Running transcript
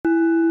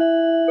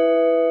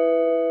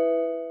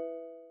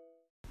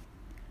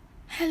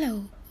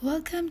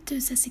Welcome to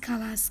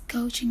Sasikala's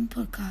Coaching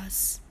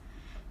Podcast.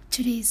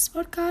 Today's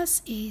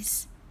podcast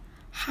is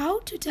how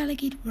to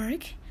delegate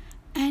work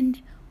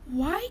and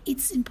why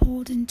it's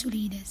important to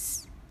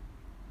leaders.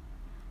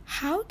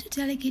 How to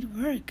delegate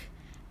work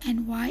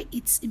and why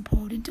it's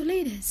important to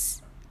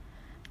leaders.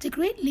 The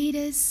great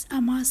leaders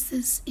are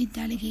masters in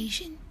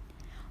delegation.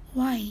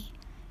 Why?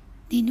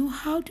 They know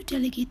how to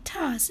delegate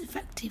tasks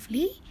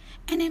effectively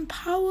and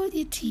empower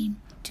their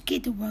team to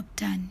get the work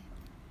done.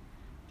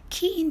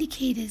 Key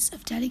indicators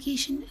of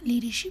delegation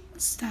leadership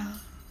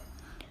style.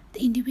 The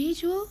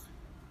individual,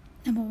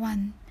 number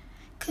 1,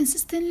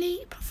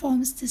 consistently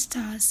performs this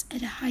task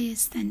at a higher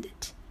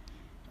standard.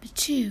 Number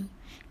 2,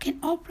 can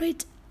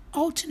operate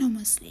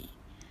autonomously.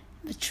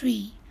 Number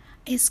 3,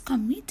 is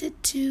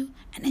committed to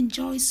and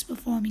enjoys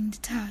performing the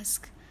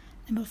task.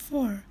 Number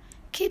 4,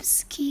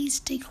 keeps key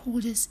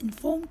stakeholders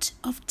informed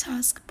of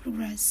task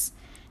progress.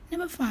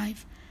 Number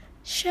 5,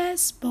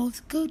 shares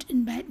both good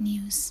and bad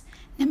news.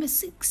 Number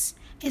 6,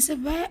 is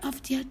aware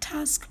of their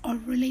task or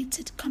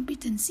related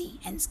competency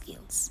and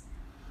skills.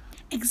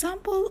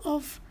 Example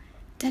of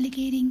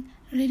delegating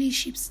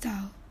leadership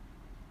style.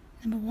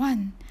 Number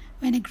 1,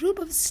 when a group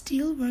of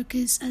steel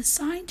workers are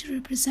assigned to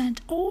represent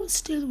all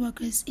steel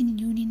workers in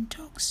union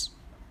talks.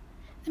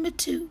 Number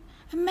 2,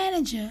 a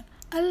manager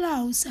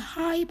allows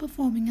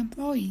high-performing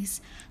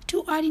employees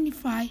to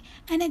identify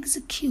and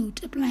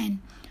execute a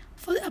plan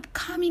for the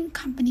upcoming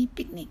company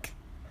picnic,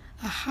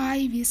 a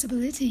high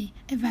visibility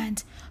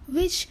event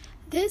which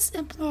this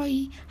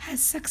employee has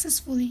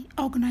successfully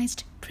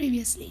organized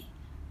previously.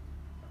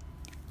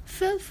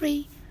 Feel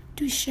free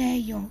to share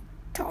your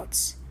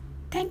thoughts.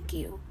 Thank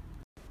you.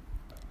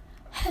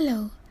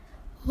 Hello,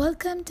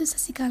 welcome to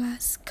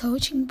Sasikala's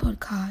Coaching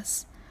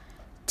Podcast.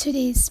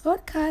 Today's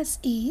podcast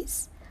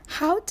is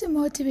how to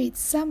motivate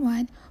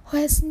someone who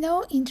has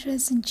no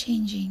interest in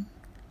changing.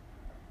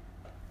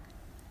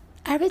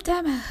 Every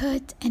time I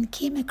heard and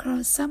came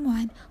across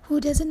someone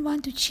who doesn't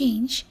want to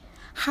change,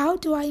 how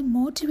do I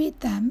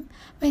motivate them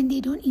when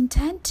they don't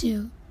intend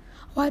to?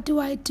 What do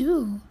I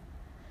do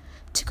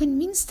to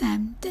convince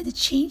them that the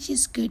change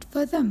is good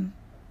for them?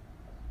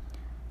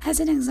 As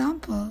an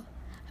example,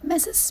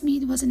 Mrs.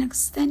 Smith was an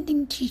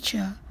outstanding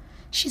teacher.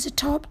 She's a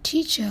top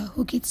teacher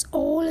who gets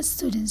all her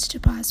students to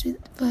pass with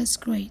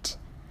first grade.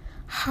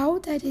 How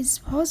that is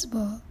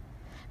possible?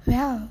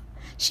 Well,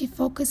 she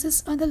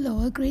focuses on the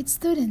lower grade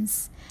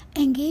students,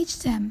 engage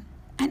them,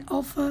 and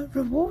offer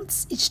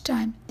rewards each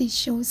time they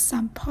show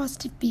some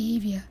positive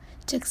behavior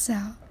to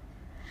excel.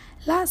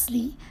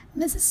 Lastly,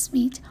 Mrs.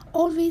 Smith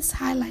always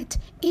highlights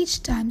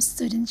each time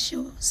students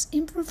shows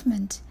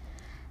improvement,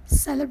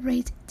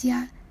 celebrate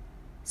their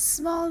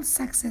small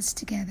success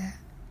together.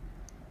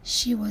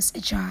 She was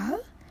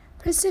agile,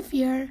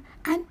 persevere,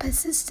 and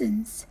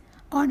persistent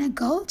on a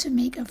goal to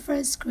make her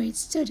first grade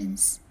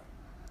students.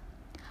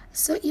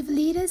 So if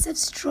leaders have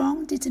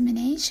strong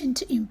determination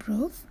to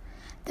improve,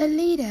 the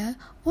leader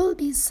will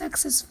be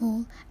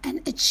successful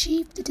and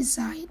achieve the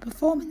desired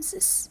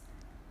performances.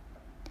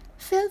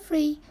 Feel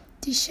free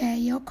to share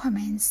your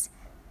comments.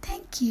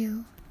 Thank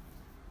you.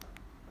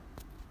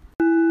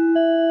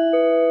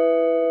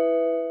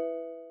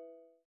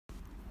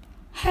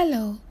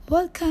 Hello,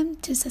 welcome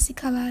to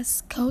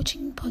Sasikala's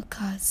Coaching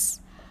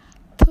Podcast.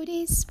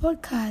 Today's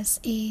podcast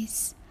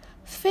is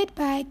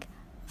feedback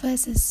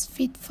versus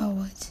feed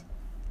forward.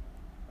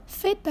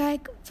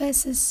 Feedback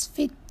versus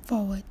feed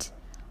forward.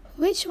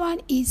 Which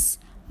one is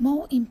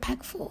more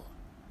impactful?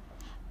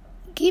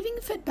 Giving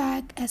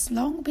feedback has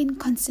long been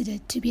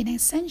considered to be an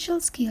essential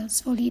skill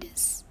for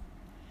leaders.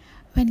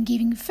 When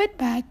giving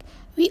feedback,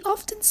 we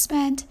often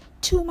spend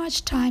too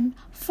much time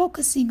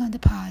focusing on the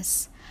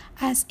past,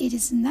 as it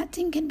is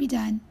nothing can be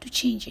done to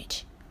change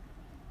it.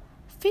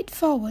 Feed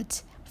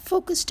forward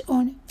focused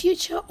on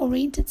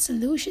future-oriented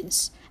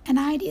solutions and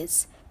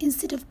ideas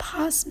instead of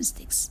past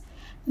mistakes,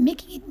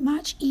 making it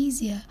much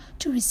easier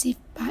to receive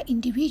by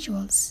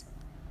individuals.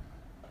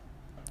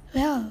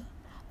 Well,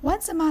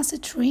 once a master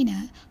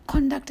trainer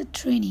conducted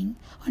training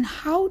on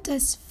how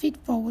does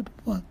feed-forward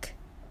work.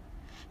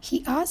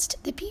 He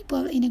asked the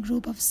people in a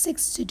group of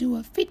 6 to do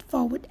a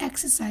feed-forward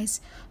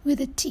exercise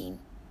with a team.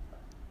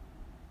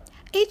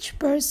 Each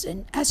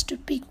person has to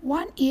pick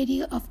one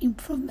area of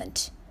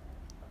improvement.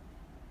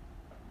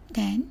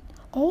 Then,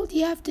 all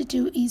you have to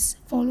do is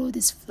follow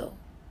this flow.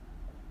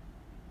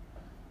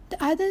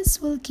 The others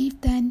will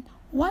give then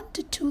 1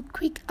 to 2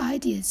 quick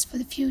ideas for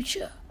the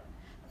future.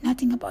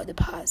 Nothing about the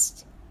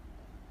past.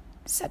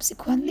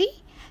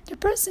 Subsequently, the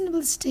person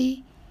will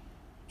stay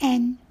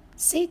and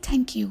say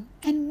thank you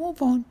and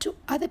move on to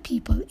other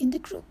people in the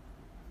group.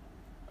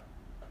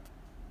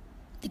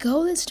 The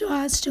goal is to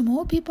ask to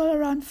more people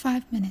around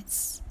 5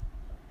 minutes.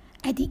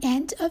 At the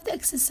end of the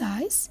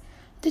exercise,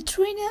 the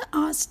trainer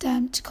asked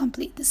them to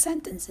complete the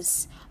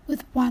sentences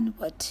with one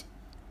word.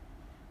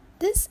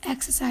 This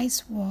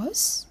exercise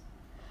was: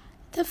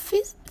 the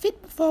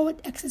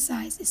feed-forward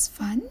exercise is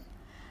fun,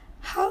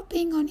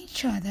 helping on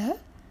each other,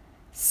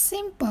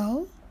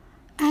 simple,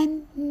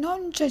 and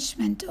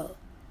non-judgmental.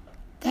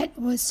 That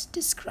was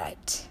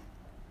described.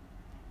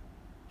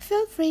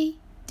 Feel free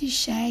to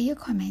share your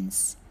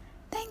comments.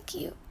 Thank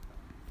you.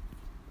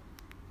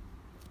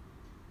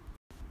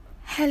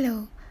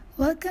 Hello,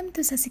 welcome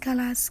to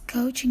Sasikala's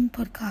Coaching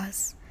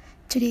Podcast.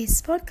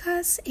 Today's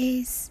podcast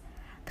is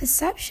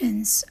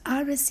Perceptions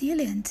are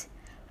resilient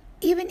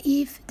even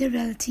if the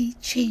reality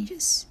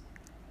changes.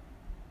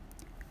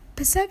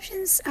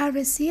 Perceptions are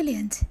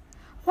resilient.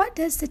 What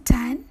does the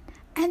 10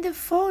 and the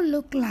 4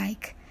 look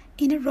like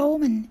in a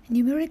Roman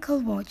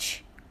numerical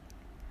watch?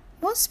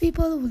 Most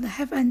people would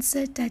have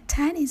answered that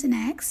 10 is an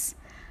X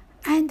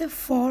and the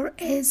 4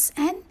 is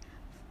an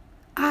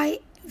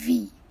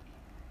IV.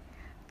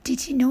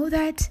 Did you know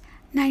that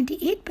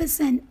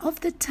 98%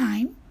 of the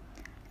time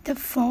the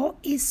 4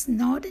 is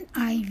not an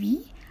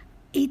IV,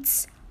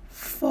 it's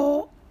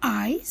 4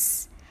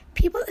 I's?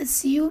 People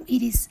assume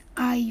it is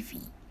IV.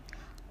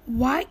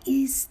 Why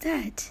is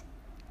that?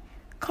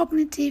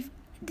 Cognitive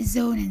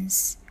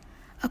dissonance.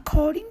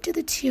 According to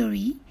the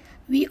theory,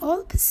 we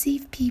all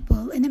perceive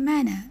people in a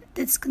manner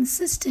that's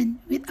consistent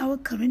with our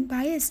current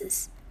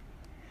biases.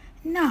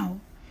 Now,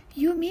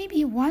 you may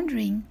be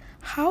wondering,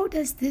 how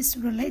does this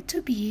relate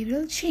to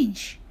behavioral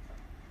change?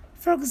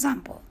 For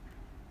example,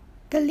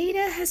 the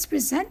leader has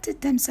presented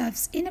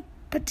themselves in a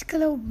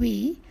particular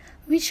way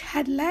which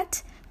had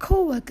led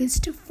co-workers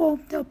to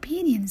form the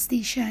opinions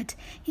they shared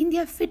in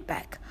their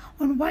feedback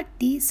on what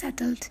they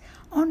settled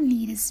on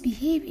leader's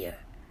behavior.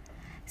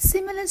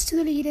 Similar to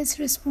the leader's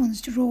response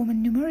to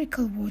Roman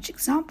numerical watch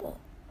example.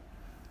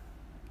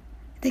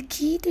 The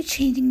key to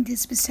changing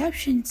these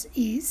perceptions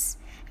is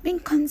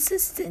being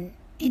consistent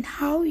in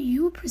how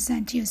you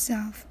present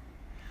yourself,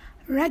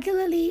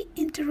 regularly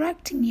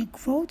interacting in your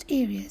growth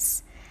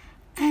areas,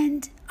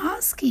 and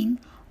asking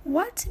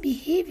what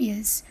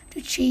behaviors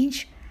to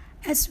change,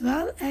 as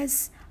well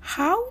as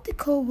how the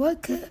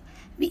co-worker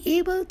be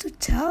able to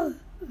tell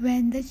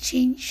when the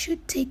change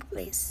should take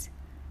place.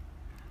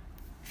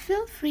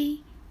 Feel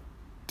free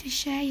to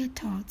share your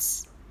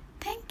thoughts.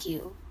 Thank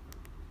you.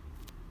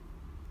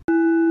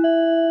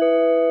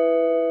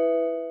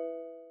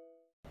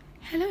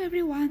 Hello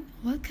everyone,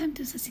 welcome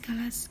to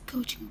Sasikala's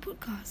Coaching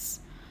Podcast.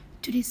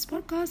 Today's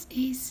podcast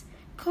is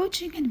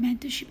Coaching and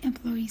Mentorship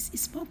Employees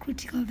is more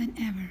critical than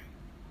ever.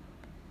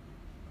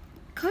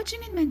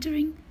 Coaching and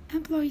mentoring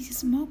employees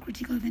is more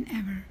critical than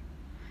ever.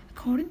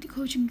 According to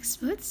coaching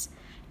experts,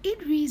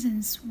 8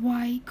 reasons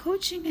why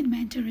coaching and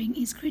mentoring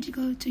is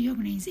critical to your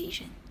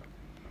organization.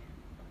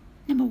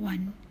 Number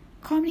 1,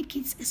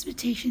 communicates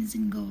expectations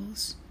and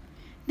goals.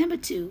 Number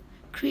 2,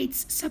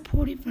 creates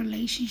supportive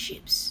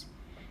relationships.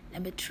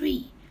 Number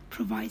 3,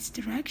 provides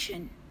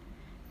direction.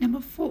 Number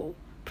 4,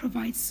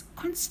 provides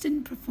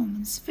constant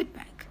performance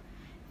feedback.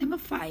 Number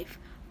 5,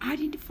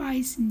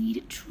 identifies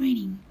needed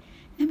training.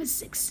 Number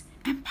 6,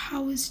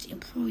 empowers the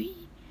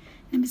employee.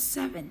 Number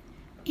 7,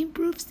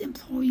 improves the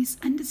employee's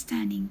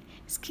understanding,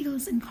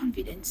 skills, and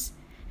confidence.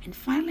 And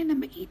finally,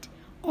 number 8,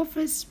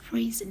 offers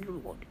praise and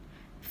reward.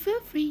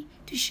 Feel free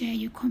to share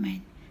your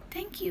comment.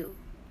 Thank you.